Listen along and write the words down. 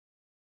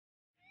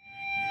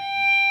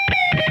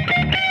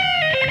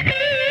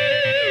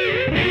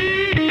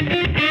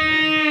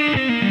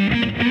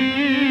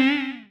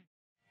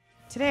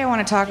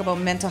want to talk about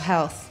mental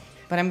health,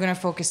 but I'm going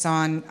to focus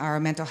on our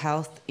mental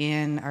health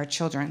in our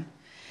children.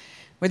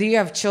 Whether you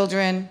have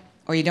children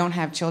or you don't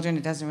have children,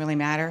 it doesn't really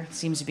matter. It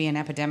seems to be an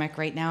epidemic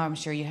right now. I'm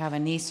sure you have a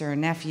niece or a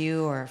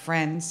nephew or a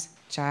friend's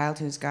child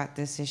who's got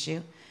this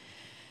issue.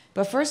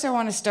 But first I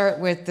want to start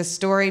with the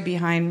story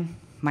behind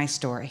my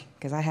story,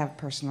 because I have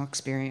personal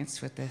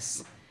experience with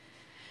this.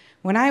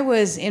 When I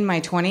was in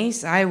my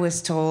 20s, I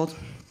was told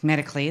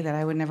medically that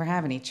I would never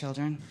have any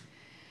children.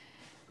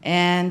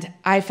 And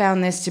I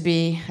found this to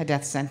be a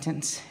death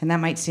sentence. And that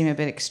might seem a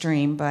bit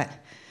extreme, but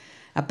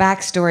a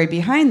backstory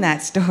behind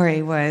that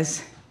story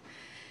was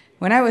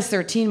when I was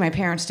 13, my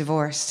parents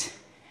divorced.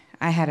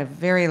 I had a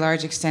very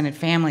large extended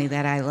family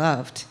that I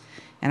loved,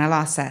 and I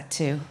lost that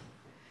too.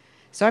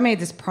 So I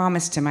made this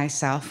promise to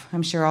myself.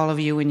 I'm sure all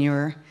of you, when you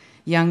were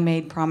young,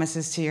 made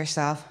promises to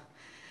yourself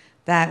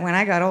that when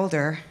I got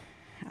older,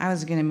 I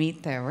was going to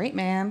meet the right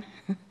man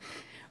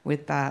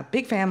with a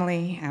big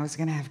family. I was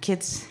going to have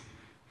kids,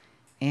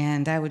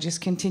 and I would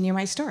just continue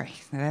my story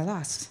that I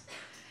lost.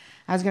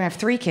 I was going to have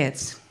 3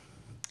 kids.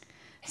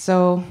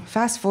 So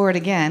fast forward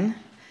again,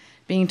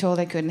 being told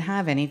I couldn't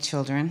have any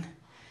children.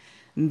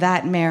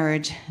 That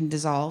marriage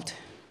dissolved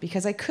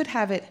because I could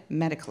have it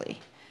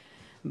medically,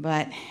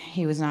 but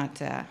he was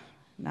not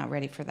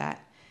ready for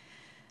that.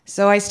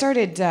 So I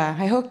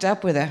hooked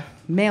up with a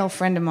male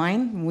friend of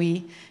mine.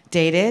 We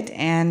dated,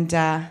 and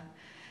a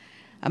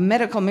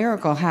medical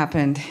miracle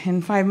happened.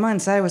 In 5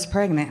 months, I was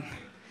pregnant.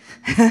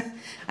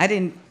 I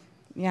didn't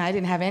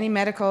have any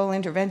medical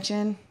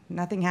intervention.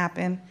 Nothing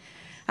happened.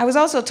 I was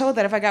also told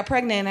that if I got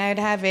pregnant, I'd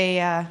have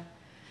a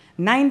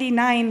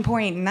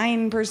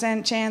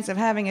 99.9% chance of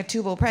having a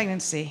tubal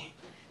pregnancy.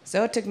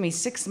 So it took me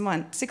 6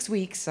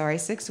 weeks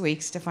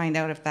to find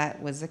out if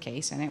that was the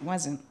case, and it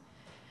wasn't.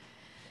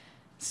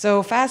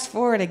 So fast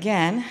forward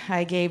again,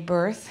 I gave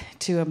birth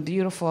to a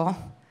beautiful,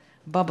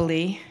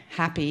 bubbly,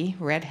 happy,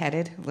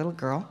 red-headed little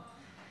girl.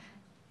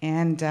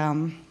 And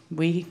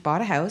we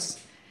bought a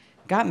house,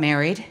 got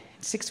married.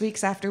 6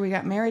 weeks after we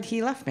got married,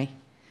 he left me.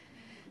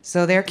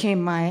 So there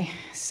came my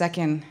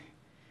second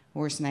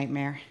worst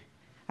nightmare.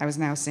 I was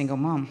now a single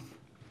mom.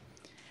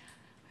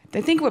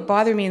 I think what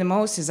bothered me the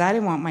most is I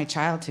didn't want my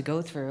child to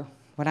go through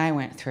what I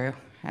went through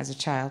as a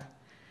child.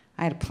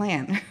 I had a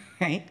plan,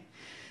 right?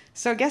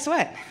 So guess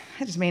what?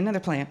 I just made another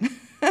plan.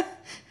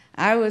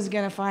 I was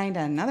going to find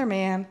another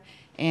man,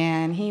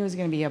 and he was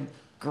going to be a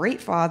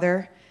great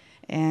father,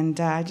 and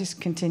I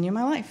just continue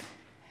my life.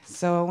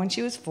 So when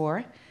she was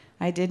 4,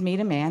 I did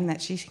meet a man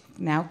that she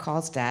now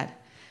calls Dad.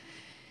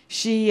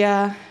 She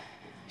had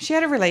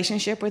a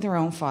relationship with her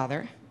own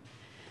father,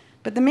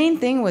 but the main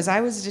thing was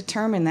I was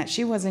determined that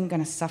she wasn't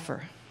going to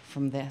suffer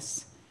from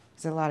this.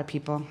 Because a lot of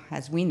people,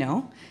 as we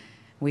know,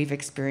 we've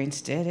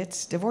experienced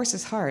it. Divorce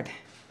is hard.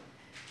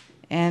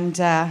 And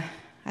I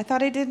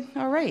thought I did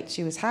all right.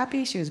 She was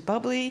happy. She was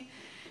bubbly.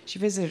 She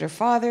visited her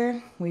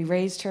father. We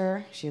raised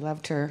her. She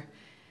loved her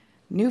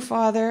new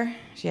father.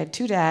 She had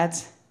 2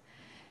 dads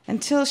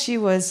until she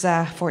was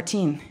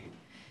 14.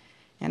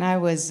 And I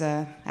was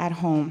at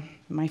home.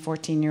 My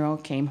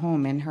 14-year-old came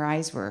home, and her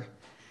eyes were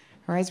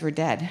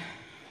dead.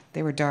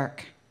 They were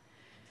dark.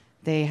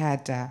 She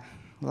had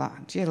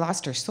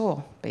lost her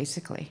soul,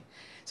 basically.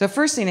 So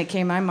first thing that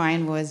came to my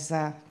mind was,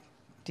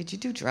 did you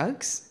do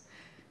drugs?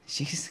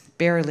 She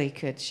barely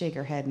could shake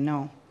her head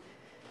no.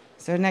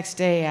 So the next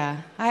day,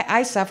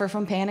 I suffer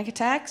from panic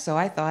attacks, so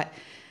I thought,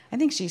 I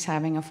think she's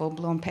having a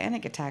full-blown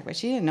panic attack, but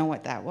she didn't know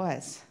what that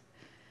was.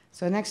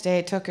 So the next day,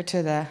 I took her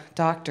to the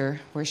doctor,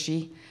 where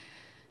she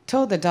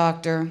told the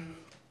doctor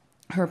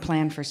her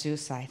plan for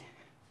suicide.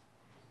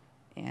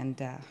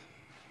 And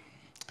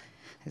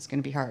it's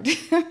going to be hard.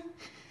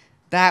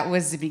 That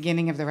was the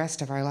beginning of the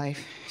rest of our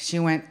life. She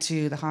went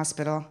to the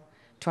hospital.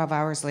 12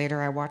 hours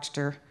later, I watched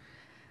her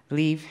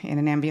leave in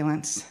an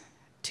ambulance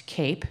to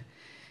CAPE,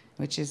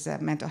 which is a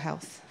mental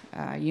health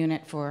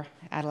unit for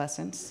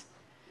adolescents.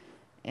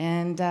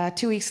 And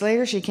 2 weeks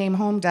later, she came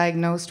home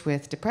diagnosed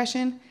with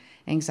depression,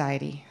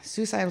 anxiety,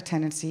 suicidal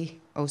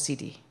tendency,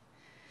 OCD.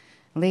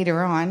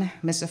 Later on,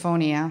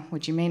 misophonia,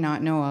 which you may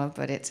not know of,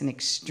 but it's an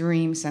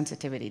extreme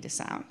sensitivity to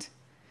sound.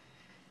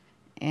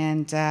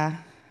 And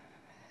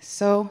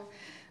so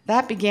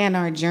that began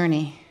our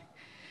journey.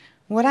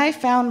 What I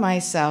found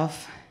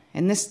myself,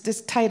 and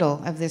this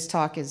title of this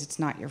talk is It's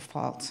Not Your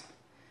Fault,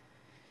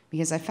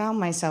 because I found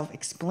myself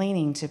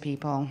explaining to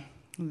people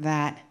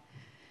that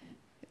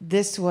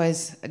this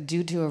was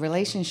due to a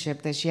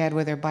relationship that she had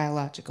with her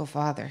biological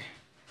father,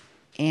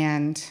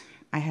 and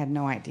I had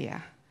no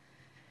idea.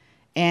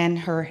 And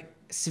her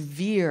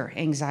severe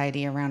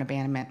anxiety around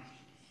abandonment.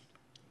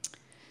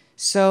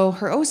 So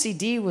her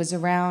OCD was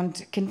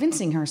around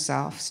convincing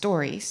herself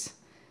stories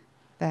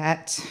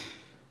that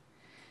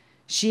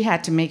she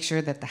had to make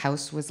sure that the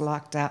house was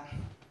locked up,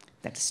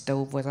 that the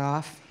stove was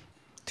off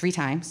 3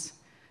 times,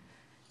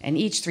 and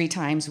each 3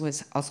 times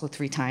was also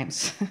 3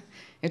 times. It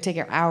would take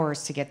her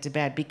hours to get to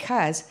bed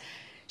because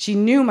she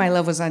knew my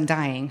love was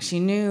undying. She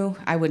knew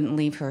I wouldn't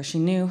leave her. She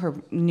knew her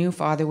new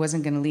father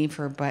wasn't going to leave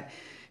her, but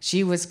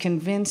she was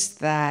convinced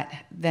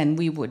that then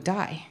we would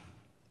die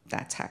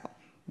that's how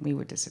we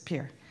would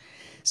disappear.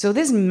 So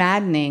this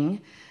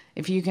maddening,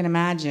 if you can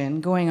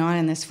imagine, going on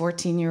in this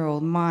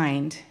 14-year-old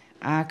mind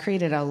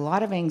created a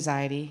lot of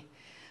anxiety,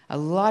 a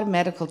lot of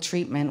medical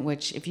treatment,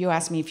 which if you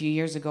asked me a few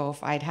years ago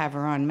if I'd have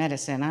her on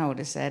medicine, I would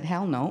have said,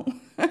 hell no.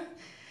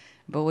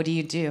 But what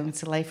do?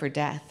 It's life or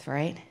death,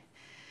 right?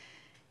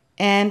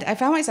 And I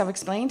found myself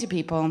explaining to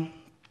people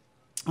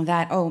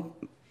that, oh,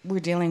 we're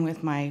dealing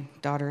with my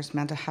daughter's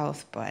mental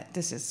health, but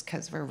this is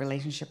because of her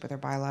relationship with her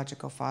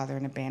biological father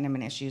and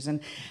abandonment issues.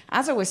 And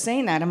as I was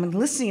saying that, I'm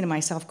listening to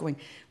myself going,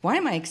 why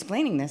am I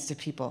explaining this to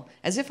people?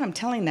 As if I'm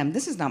telling them,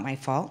 this is not my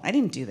fault. I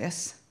didn't do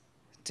this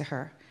to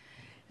her.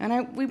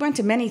 And we went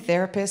to many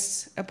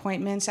therapist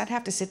appointments. I'd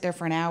have to sit there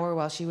for an hour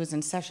while she was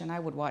in session. I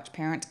would watch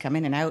parents come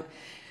in and out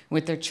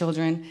with their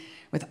children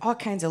with all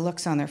kinds of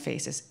looks on their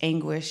faces: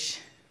 anguish,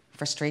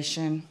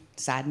 frustration,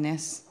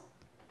 sadness,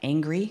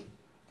 angry,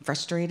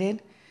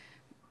 frustrated.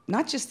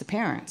 Not just the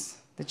parents,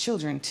 the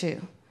children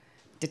too.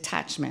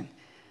 Detachment.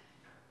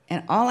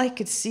 And all I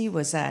could see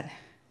was that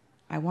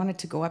I wanted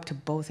to go up to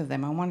both of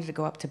them. I wanted to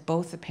go up to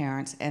both the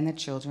parents and the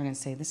children and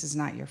say, this is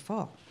not your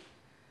fault.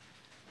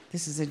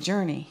 This is a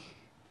journey.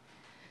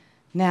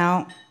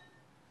 Now,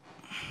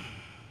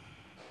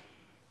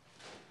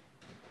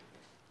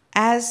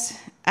 as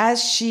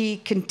she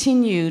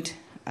continued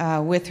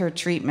with her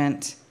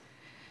treatment,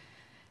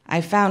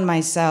 I found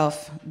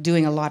myself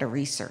doing a lot of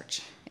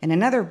research. And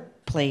another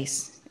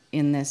place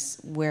in this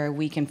where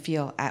we can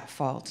feel at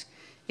fault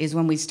is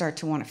when we start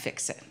to want to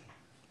fix it.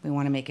 We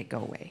want to make it go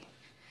away.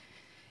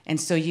 And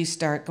so you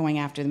start going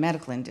after the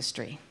medical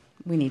industry.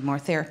 We need more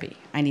therapy.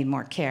 I need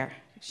more care.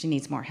 She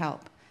needs more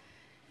help.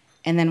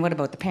 And then what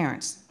about the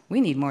parents?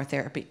 We need more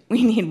therapy.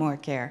 We need more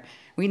care.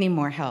 We need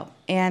more help.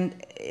 And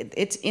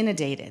it's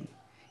inundated.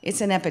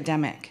 It's an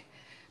epidemic.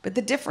 But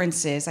the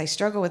difference is, I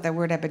struggle with that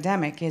word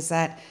epidemic, is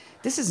that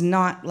this is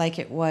not like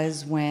it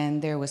was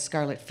when there was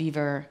scarlet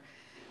fever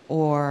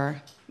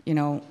or, you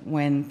know,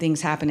 when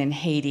things happen in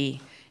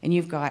Haiti and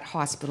you've got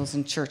hospitals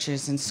and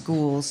churches and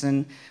schools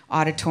and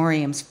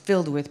auditoriums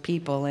filled with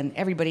people and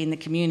everybody in the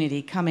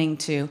community coming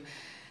to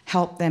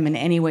help them in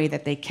any way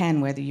that they can,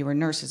 whether you were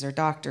nurses or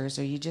doctors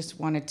or you just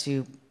wanted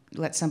to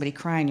let somebody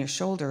cry on your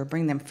shoulder or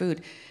bring them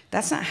food.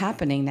 That's not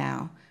happening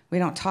now. We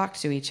don't talk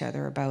to each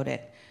other about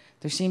it.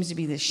 There seems to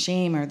be this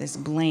shame or this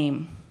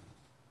blame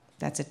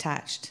that's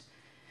attached.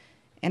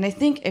 And I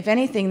think, if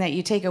anything, that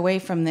you take away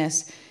from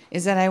this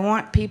is that I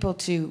want people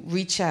to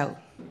reach out.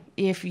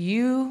 If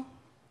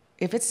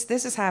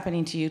this is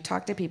happening to you,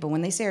 talk to people.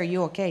 When they say, are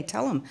you okay?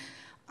 Tell them,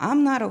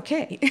 I'm not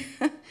okay.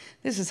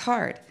 This is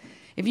hard.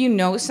 If you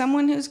know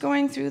someone who's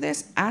going through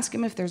this, ask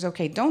them if there's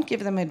okay. Don't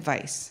give them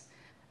advice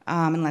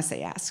unless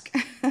they ask.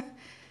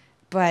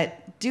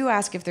 But do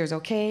ask if there's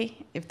okay,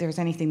 if there's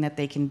anything that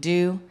they can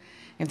do,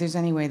 if there's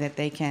any way that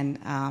they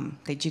can,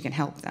 that you can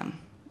help them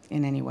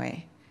in any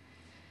way.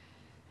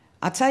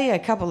 I'll tell you a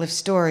couple of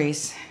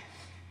stories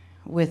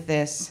with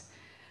this.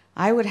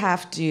 I would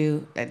have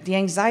to, the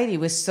anxiety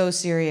was so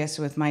serious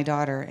with my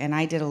daughter, and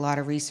I did a lot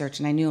of research,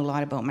 and I knew a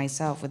lot about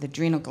myself with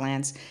adrenal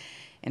glands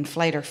and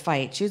flight or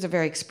fight. She was a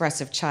very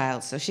expressive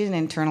child, so she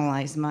didn't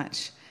internalize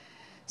much.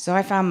 So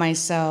I found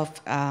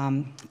myself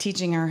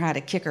teaching her how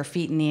to kick her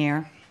feet in the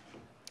air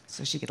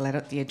so she could let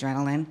out the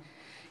adrenaline,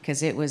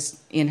 because it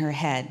was in her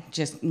head,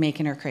 just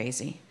making her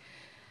crazy.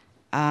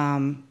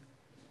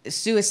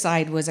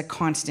 Suicide was a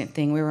constant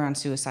thing. We were on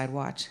suicide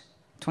watch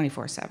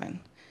 24/7.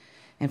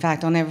 In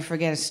fact, I'll never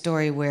forget a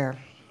story where,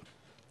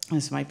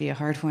 this might be a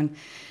hard one,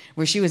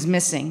 where she was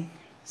missing.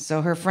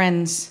 So her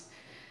friends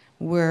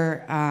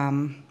were,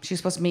 she was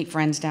supposed to meet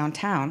friends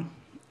downtown,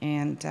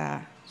 and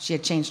she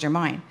had changed her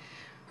mind.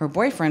 Her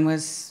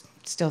boyfriend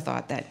still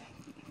thought that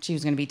she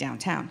was going to be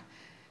downtown.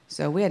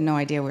 So we had no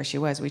idea where she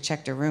was. We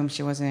checked her room.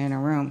 She wasn't in her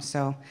room.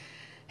 So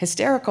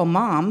hysterical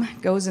mom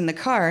goes in the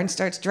car and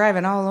starts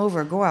driving all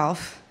over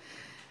Guelph.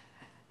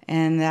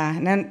 And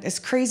then, as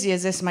crazy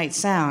as this might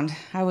sound,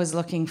 I was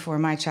looking for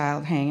my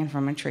child hanging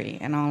from a tree,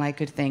 and all I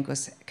could think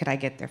was, could I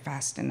get there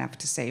fast enough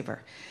to save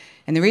her?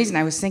 And the reason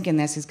I was thinking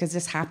this is because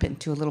this happened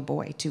to a little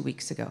boy 2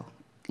 weeks ago,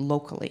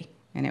 locally,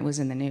 and it was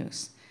in the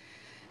news.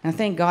 Now,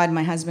 thank God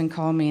my husband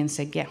called me and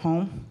said, get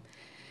home.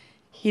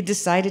 He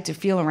decided to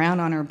feel around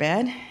on her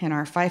bed, and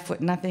our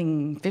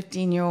 5'0"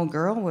 15-year-old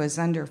girl was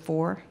under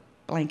 4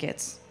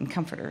 blankets and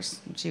comforters,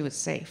 and she was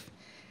safe.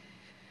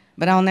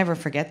 But I'll never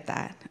forget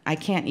that. I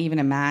can't even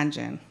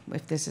imagine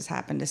if this has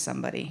happened to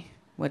somebody,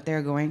 what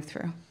they're going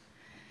through.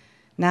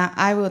 Now,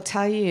 I will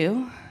tell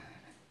you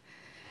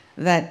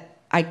that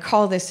I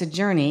call this a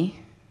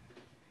journey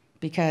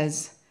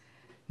because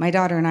my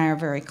daughter and I are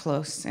very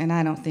close, and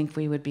I don't think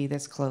we would be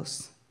this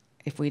close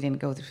if we didn't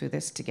go through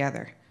this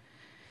together.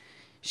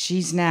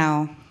 She's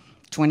now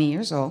 20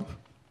 years old,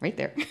 right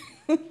there.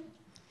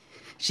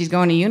 She's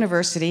going to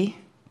university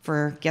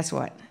for, guess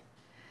what?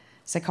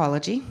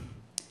 Psychology.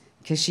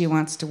 Because she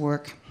wants to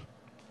work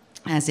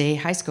as a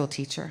high school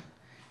teacher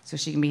so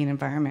she can be in an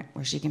environment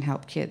where she can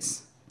help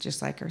kids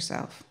just like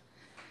herself.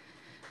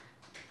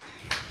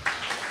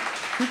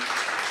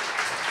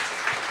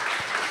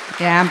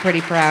 Yeah, I'm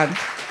pretty proud.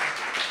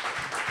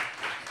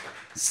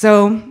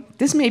 So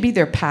this may be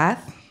their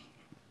path,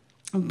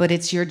 but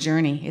it's your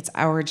journey. It's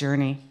our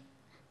journey.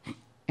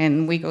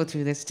 And we go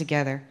through this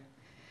together.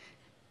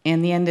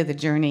 In the end of the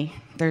journey,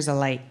 there's a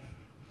light.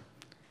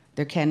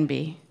 There can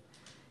be,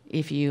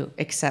 if you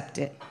accept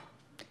it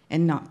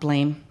and not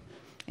blame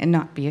and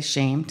not be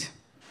ashamed,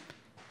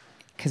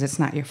 because it's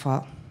not your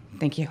fault.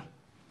 Thank you.